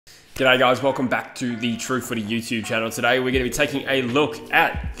G'day guys, welcome back to the True Footy YouTube channel. Today we're going to be taking a look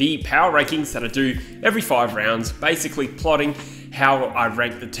at the power rankings that I do every 5 rounds, basically plotting how I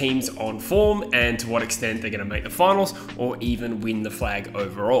rank the teams on form and to what extent they're going to make the finals or even win the flag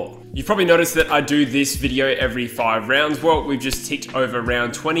overall. You've probably noticed that I do this video every 5 rounds. Well, we've just ticked over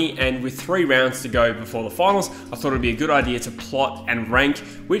round 20 and with 3 rounds to go before the finals, I thought it'd be a good idea to plot and rank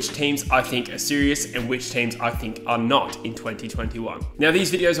which teams I think are serious and which teams I think are not in 2021. Now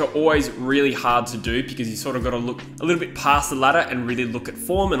these videos are always really hard to do because you sort of got to look a little bit past the ladder and really look at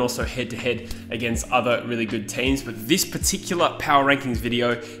form and also head to head against other really good teams. But this particular power rankings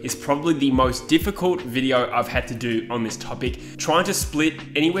video is probably the most difficult video I've had to do on this topic. Trying to split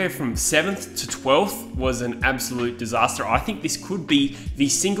anywhere from 7th to 12th was an absolute disaster. I think this could be the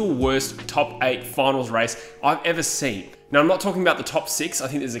single worst top 8 finals race I've ever seen. Now, I'm not talking about the top 6. I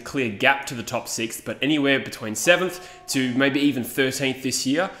think there's a clear gap to the top 6, but anywhere between 7th to maybe even 13th this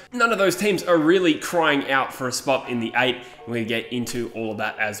year, none of those teams are really crying out for a spot in the 8. We're going to get into all of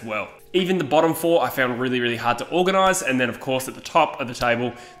that as well. Even the bottom 4 I found really hard to organize, and then of course at the top of the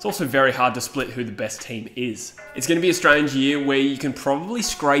table, it's also very hard to split who the best team is. It's going to be a strange year where you can probably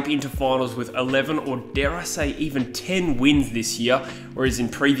scrape into finals with 11 or dare I say even 10 wins this year, whereas in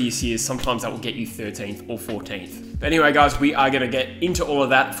previous years sometimes that will get you 13th or 14th. But anyway guys, we are going to get into all of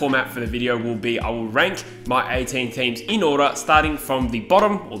that. Format for the video will be I will rank my 18 teams in order, starting from the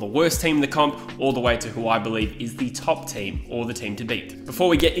bottom or the worst team in the comp all the way to who I believe is the top team or the team to beat. Before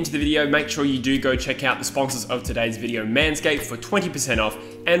we get into the video, make sure you do go check out the sponsors of today's video, MANSCAPED, for 20% off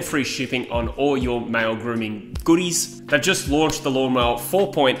and free shipping on all your male grooming goodies. They've just launched the Lawnmower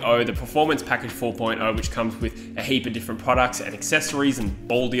 4.0, the Performance Package 4.0, which comes with a heap of different products and accessories and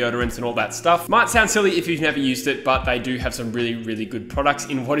ball deodorants and all that stuff. Might sound silly if you've never used it, but they do have some really good products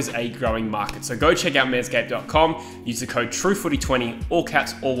in what is a growing market. So go check out manscaped.com, use the code TrueFooty20, all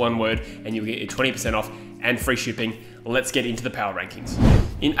caps, all one word, and you'll get your 20% off and free shipping. Let's get into the power rankings.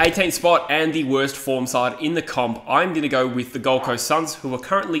 In 18th spot and the worst form side in the comp, I'm going to go with the Gold Coast Suns, who are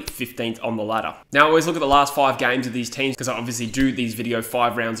currently 15th on the ladder. Now I always look at the last 5 games of these teams because I obviously do these video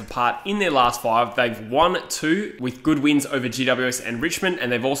 5 rounds apart. In their last 5, they've won 2 with good wins over GWS and Richmond,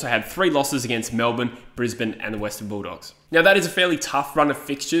 and they've also had 3 losses against Melbourne, Brisbane and the Western Bulldogs. Now that is a fairly tough run of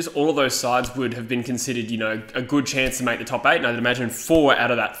fixtures. All of those sides would have been considered, a good chance to make the top 8, and I'd imagine 4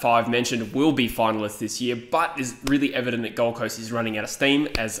 out of that 5 mentioned will be finalists this year, but it's really evident that Gold Coast is running out of steam,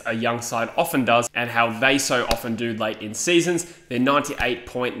 as a young side often does, and how they so often do late in seasons. Their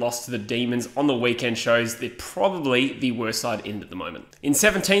 98-point loss to the Demons on the weekend shows they're probably the worst side in at the moment. In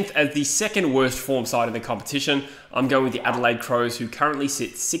 17th, as the second worst form side in the competition, I'm going with the Adelaide Crows, who currently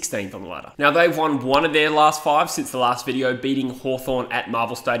sit 16th on the ladder. Now they've won 1 of their last 5 since the last video, beating Hawthorn at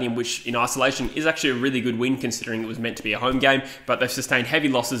Marvel Stadium, which in isolation is actually a really good win considering it was meant to be a home game, but they've sustained heavy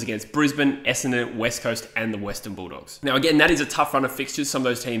losses against Brisbane, Essendon, West Coast and the Western Bulldogs. Now again, that is a tough run of fixtures. Some of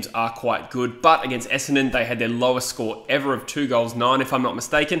those teams are quite good, but against Essendon, they had their lowest score ever of 2 goals 9 if I'm not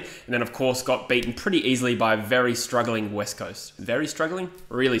mistaken, and then of course got beaten pretty easily by a very struggling West Coast. Very struggling?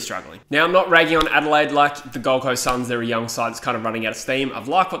 Really struggling. Now I'm not ragging on Adelaide like the Gold Coast Suns. They're a young side that's kind of running out of steam. I've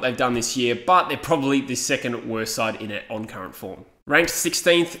liked what they've done this year, but they're probably the second worst side in it on current form. Ranked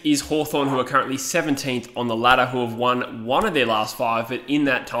 16th is Hawthorn, who are currently 17th on the ladder, who have won 1 of their last 5, but in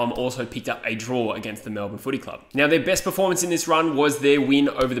that time also picked up a draw against the Melbourne Footy Club. Now, their best performance in this run was their win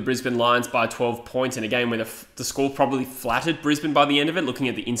over the Brisbane Lions by 12 points, in a game where the score probably flattered Brisbane by the end of it, looking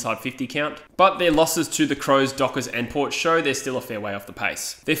at the inside 50 count. But their losses to the Crows, Dockers and Port show they're still a fair way off the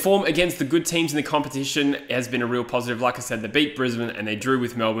pace. Their form against the good teams in the competition has been a real positive. Like I said, they beat Brisbane and they drew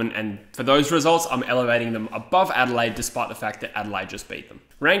with Melbourne, and for those results, I'm elevating them above Adelaide, despite the fact that Adelaide just beat them.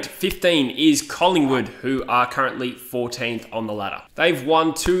 Ranked 15 is Collingwood, who are currently 14th on the ladder. They've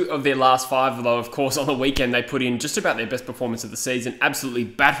won 2 of their last 5, although of course on the weekend they put in just about their best performance of the season, absolutely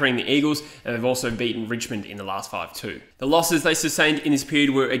battering the Eagles, and they've also beaten Richmond in the last 5 too. The losses they sustained in this period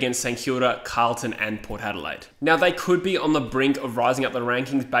were against St Kilda, Carlton and Port Adelaide. Now they could be on the brink of rising up the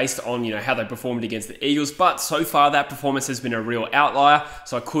rankings based on how they performed against the Eagles, but so far that performance has been a real outlier,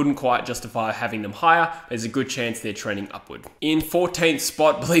 so I couldn't quite justify having them higher. There's a good chance they're trending upward. In 14th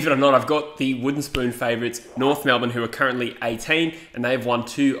spot, believe it or not, I've got the Wooden Spoon favourites, North Melbourne, who are currently 18, and they've won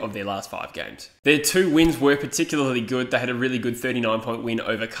 2 of their last 5 games. Their 2 wins were particularly good. They had a really good 39-point win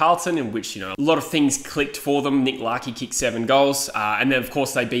over Carlton, in which, a lot of things clicked for them. Nick Larkey kicked 7 goals, and then of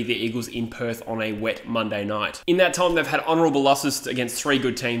course they beat the Eagles in Perth on a wet Monday night. In that time, they've had honourable losses against 3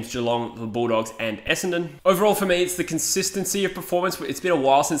 good teams, Geelong, the Bulldogs and Essendon. Overall for me, it's the consistency of performance. It's been a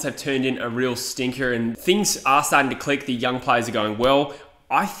while since they've turned in a real stinker, and things are starting to click. The young players are going well.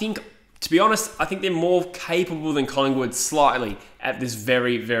 I think To be honest, I think they're more capable than Collingwood slightly at this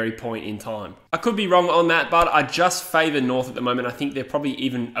very point in time. I could be wrong on that, but I just favour North at the moment. I think they're probably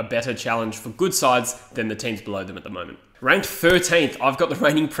even a better challenge for good sides than the teams below them at the moment. Ranked 13th, I've got the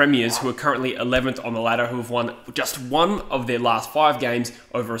reigning premiers who are currently 11th on the ladder, who have won just one of their last 5 games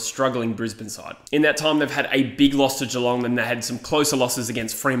over a struggling Brisbane side. In that time, they've had a big loss to Geelong, and they had some closer losses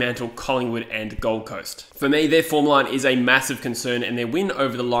against Fremantle, Collingwood and Gold Coast. For me, their form line is a massive concern, and their win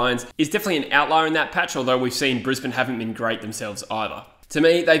over the Lions is definitely an outlier in that patch, although we've seen Brisbane haven't been great themselves either. To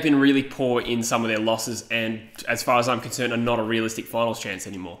me, they've been really poor in some of their losses, and as far as I'm concerned, are not a realistic finals chance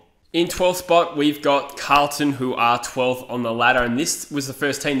anymore. In 12th spot, we've got Carlton, who are 12th on the ladder, and this was the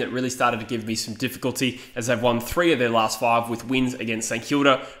first team that really started to give me some difficulty, as they've won 3 of their last 5 with wins against St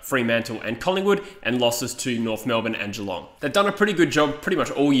Kilda, Fremantle and Collingwood, and losses to North Melbourne and Geelong. They've done a pretty good job pretty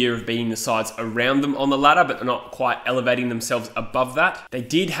much all year of beating the sides around them on the ladder, but they're not quite elevating themselves above that. They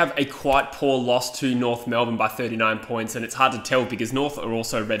did have a quite poor loss to North Melbourne by 39 points, and it's hard to tell because North are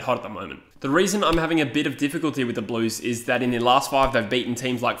also red hot at the moment. The reason I'm having a bit of difficulty with the Blues is that in their last 5, they've beaten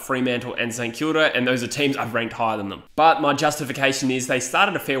teams like Fremantle and St Kilda, and those are teams I've ranked higher than them. But my justification is they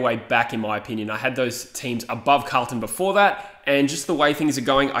started a fair way back, in my opinion. I had those teams above Carlton before that, and just the way things are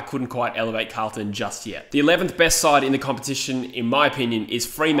going, I couldn't quite elevate Carlton just yet. The 11th best side in the competition, in my opinion, is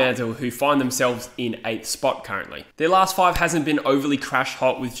Fremantle, who find themselves in 8th spot currently. Their last 5 hasn't been overly crash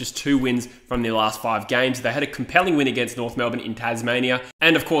hot, with just 2 wins from their last 5 games. They had a compelling win against North Melbourne in Tasmania,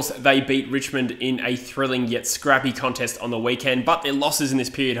 and of course they beat Richmond in a thrilling yet scrappy contest on the weekend, but their losses in this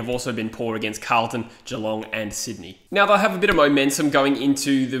period have also been poor against Carlton, Geelong and Sydney. Now they'll have a bit of momentum going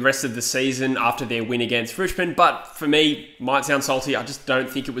into the rest of the season after their win against Richmond, but for me, might sound salty, I just don't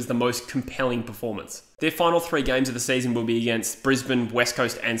think it was the most compelling performance. Their final 3 games of the season will be against Brisbane, West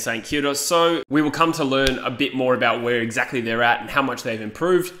Coast and St Kilda, so we will come to learn a bit more about where exactly they're at and how much they've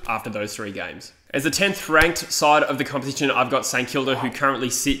improved after those 3 games. As the 10th ranked side of the competition, I've got St Kilda, who currently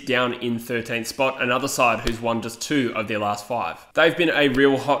sit down in 13th spot, another side who's won just 2 of their last 5. They've been a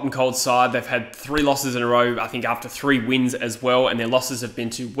real hot and cold side. They've had 3 losses in a row, I think after 3 wins as well, and their losses have been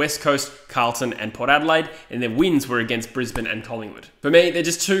to West Coast, Carlton and Port Adelaide, and their wins were against Brisbane and Collingwood. For me, they're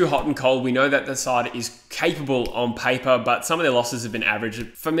just too hot and cold. We know that the side is capable on paper, but some of their losses have been average.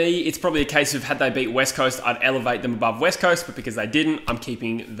 For me, it's probably a case of had they beat West Coast, I'd elevate them above West Coast, but because they didn't, I'm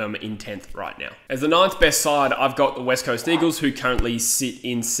keeping them in 10th right now. As the 9th best side, I've got the West Coast Eagles, who currently sit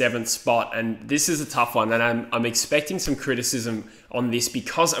in 7th spot, and this is a tough one, and I'm expecting some criticism on this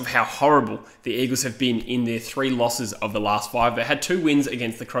because of how horrible the Eagles have been in their 3 losses of the last 5. They had 2 wins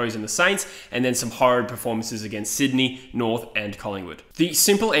against the Crows and the Saints, and then some horrid performances against Sydney, North and Collingwood. The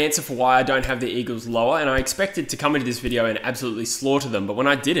simple answer for why I don't have the Eagles lower, and I expected to come into this video and absolutely slaughter them, but when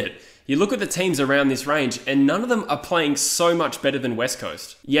I did it, you look at the teams around this range and none of them are playing so much better than West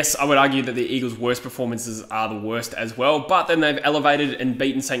Coast. Yes, I would argue that the Eagles' worst performances are the worst as well, but then they've elevated and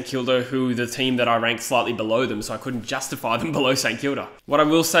beaten St Kilda, who the team that I ranked slightly below them, so I couldn't justify them below St Kilda. What I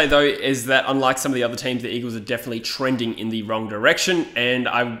will say though is that unlike some of the other teams, the Eagles are definitely trending in the wrong direction, and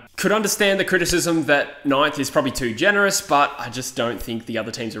I could understand the criticism that 9th is probably too generous, but I just don't think the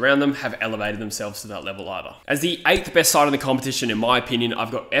other teams around them have elevated themselves to that level either. As the 8th best side of the competition, in my opinion,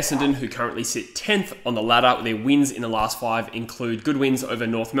 I've got Essendon, who currently sit 10th on the ladder. Their wins in the last 5 include good wins over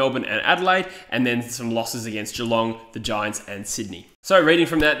North Melbourne and Adelaide, and then some losses against Geelong, the Giants and Sydney. So reading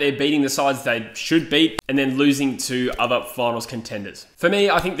from that, they're beating the sides they should beat and then losing to other finals contenders. For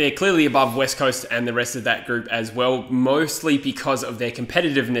me, I think they're clearly above West Coast and the rest of that group as well, mostly because of their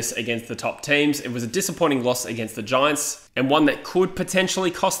competitiveness against the top teams. It was a disappointing loss against the Giants and one that could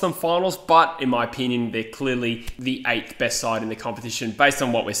potentially cost them finals, but in my opinion, they're clearly the 8th best side in the competition based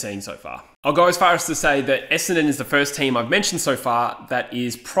on what we're seeing so far. I'll go as far as to say that Essendon is the first team I've mentioned so far that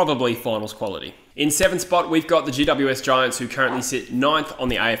is probably finals quality. In 7th spot, we've got the GWS Giants, who currently sit 9th on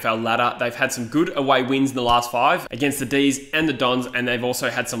the AFL ladder. They've had some good away wins in the last 5 against the D's and the Dons, and they've also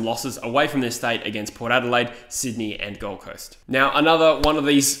had some losses away from their state against Port Adelaide, Sydney and Gold Coast. Now, another one of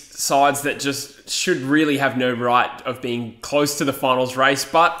these sides that just should really have no right of being close to the finals race,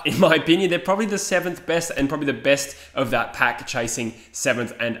 but in my opinion, they're probably the 7th best and probably the best of that pack, chasing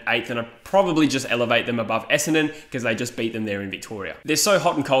 7th and 8th, and I probably just elevate them above Essendon because they just beat them there in Victoria. They're so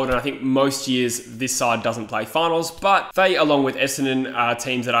hot and cold, and I think most years this side doesn't play finals, but they, along with Essendon, are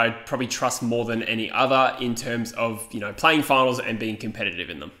teams that I probably trust more than any other in terms of, playing finals and being competitive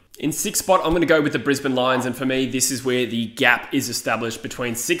in them. In 6th spot, I'm going to go with the Brisbane Lions, and for me, this is where the gap is established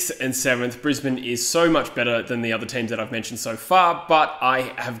between 6th and 7th. Brisbane is so much better than the other teams that I've mentioned so far, but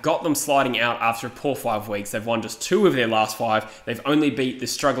I have got them sliding out after a poor 5 weeks. They've won just 2 of their last 5. They've only beat the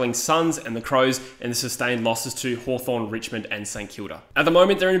struggling Suns and the Crows, and the sustained losses to Hawthorn, Richmond, and St Kilda. At the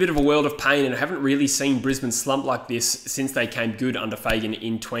moment, they're in a bit of a world of pain, and I haven't really seen Brisbane slump like this since they came good under Fagan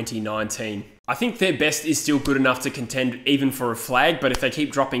in 2019. I think their best is still good enough to contend even for a flag, but if they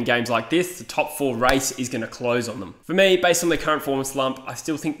keep dropping games like this, the top 4 race is going to close on them. For me, based on their current form slump, I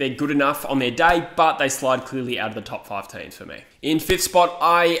still think they're good enough on their day, but they slide clearly out of the top 5 teams for me. In 5th spot,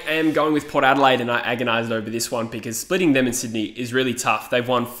 I am going with Port Adelaide, and I agonised over this one because splitting them in Sydney is really tough. They've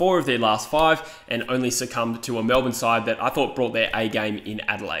won 4 of their last 5 and only succumbed to a Melbourne side that I thought brought their A game in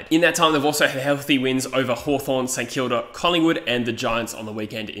Adelaide. In that time, they've also had healthy wins over Hawthorn, St Kilda, Collingwood, and the Giants on the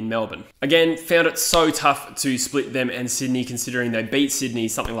weekend in Melbourne. Again, found it so tough to split them and Sydney considering they beat Sydney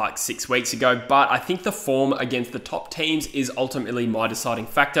something like 6 weeks ago, but I think the form against the top teams is ultimately my deciding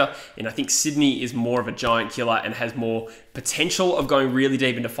factor, and I think Sydney is more of a giant killer and has more potential of going really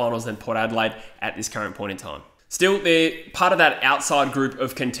deep into finals than Port Adelaide at this current point in time. Still, they're part of that outside group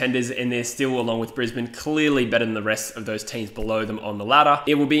of contenders, and they're still, along with Brisbane, clearly better than the rest of those teams below them on the ladder.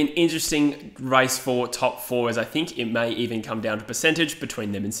 It will be an interesting race for top 4, as I think it may even come down to percentage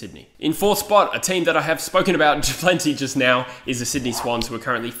between them and Sydney. In 4th spot, a team that I have spoken about plenty just now is the Sydney Swans, who are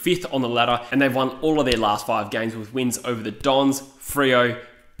currently 5th on the ladder, and they've won all of their last 5 games with wins over the Dons, Freo,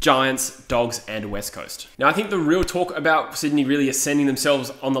 Giants, Dogs, and West Coast. Now, I think the real talk about Sydney really ascending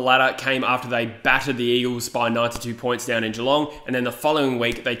themselves on the ladder came after they battered the Eagles by 92 points down in Geelong, and then the following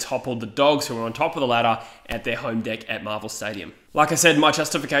week they toppled the Dogs, who were on top of the ladder, at their home deck at Marvel Stadium. Like I said, my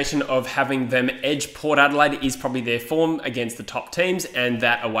justification of having them edge Port Adelaide is probably their form against the top teams and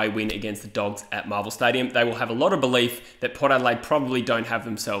that away win against the Dogs at Marvel Stadium. They will have a lot of belief that Port Adelaide probably don't have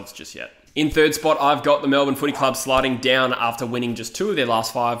themselves just yet. In 3rd spot, I've got the Melbourne Footy Club sliding down after winning just 2 of their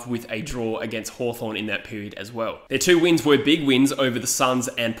last 5 with a draw against Hawthorn in that period as well. Their 2 wins were big wins over the Suns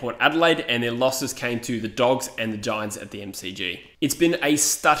and Port Adelaide, and their losses came to the Dogs and the Giants at the MCG. It's been a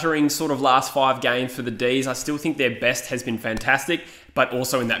stuttering sort of last 5 games for the Ds. I still think their best has been fantastic, but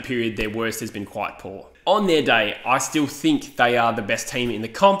also in that period, their worst has been quite poor. On their day, I still think they are the best team in the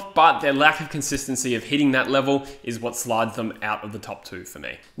comp, but their lack of consistency of hitting that level is what slides them out of the top 2 for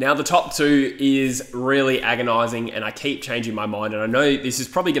me. Now, the top 2 is really agonising, and I keep changing my mind, and I know this is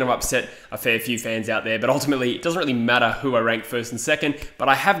probably going to upset a fair few fans out there, but ultimately, it doesn't really matter who I rank 1st and 2nd, but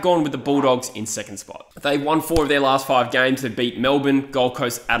I have gone with the Bulldogs in 2nd spot. They won 4 of their last 5 games. They beat Melbourne, Gold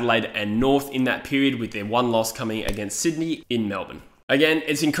Coast, Adelaide, and North in that period, with their 1 loss coming against Sydney in Melbourne. Again,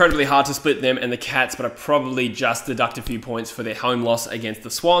 it's incredibly hard to split them and the Cats, but I probably just deduct a few points for their home loss against the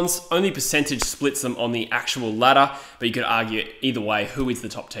Swans. Only percentage splits them on the actual ladder, but you could argue either way who is the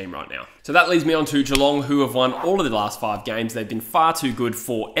top team right now. So that leads me on to Geelong, who have won all of the last 5 games. They've been far too good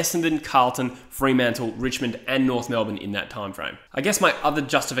for Essendon, Carlton, Fremantle, Richmond, and North Melbourne in that time frame. I guess my other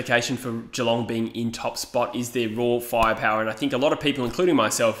justification for Geelong being in top spot is their raw firepower, and I think a lot of people, including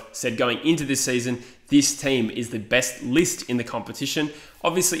myself, said going into this season, this team is the best list in the competition.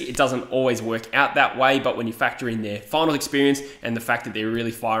 Obviously, it doesn't always work out that way, but when you factor in their final experience and the fact that they're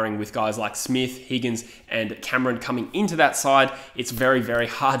really firing with guys like Smith, Higgins, and Cameron coming into that side, it's very, very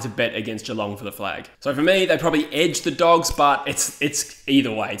hard to bet against Geelong for the flag. So for me, they probably edge the Dogs, but it's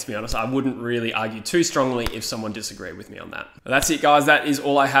either way, to be honest. I wouldn't really argue too strongly if someone disagreed with me on that. But that's it, guys. That is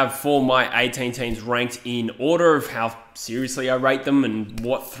all I have for my 18 teams ranked in order of how seriously I rate them and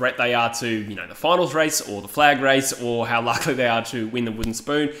what threat they are to, the finals race or the flag race, or how likely they are to win the wooden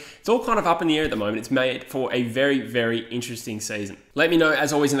spoon. It's all kind of up in the air at the moment. It's made for a very, very interesting season. Let me know,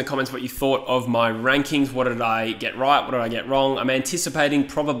 as always, in the comments what you thought of my rankings. What did I get right? What did I get wrong? I'm anticipating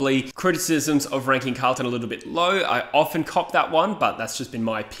probably criticisms of ranking Carlton a little bit low. I often cop that one, but that's just been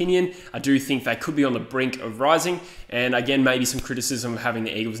my opinion. I do think they could be on the brink of rising. And again, maybe some criticism of having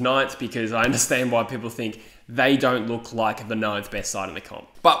the Eagles 9th, because I understand why people think they don't look like the 9th best side in the comp.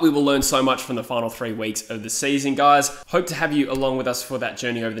 But we will learn so much from the final 3 weeks of the season, guys. Hope to have you along with us for that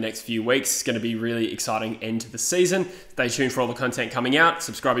journey over the next few weeks. It's going to be really exciting end to the season. Stay tuned for all the content coming out.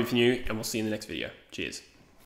 Subscribe if you're new, and we'll see you in the next video. Cheers.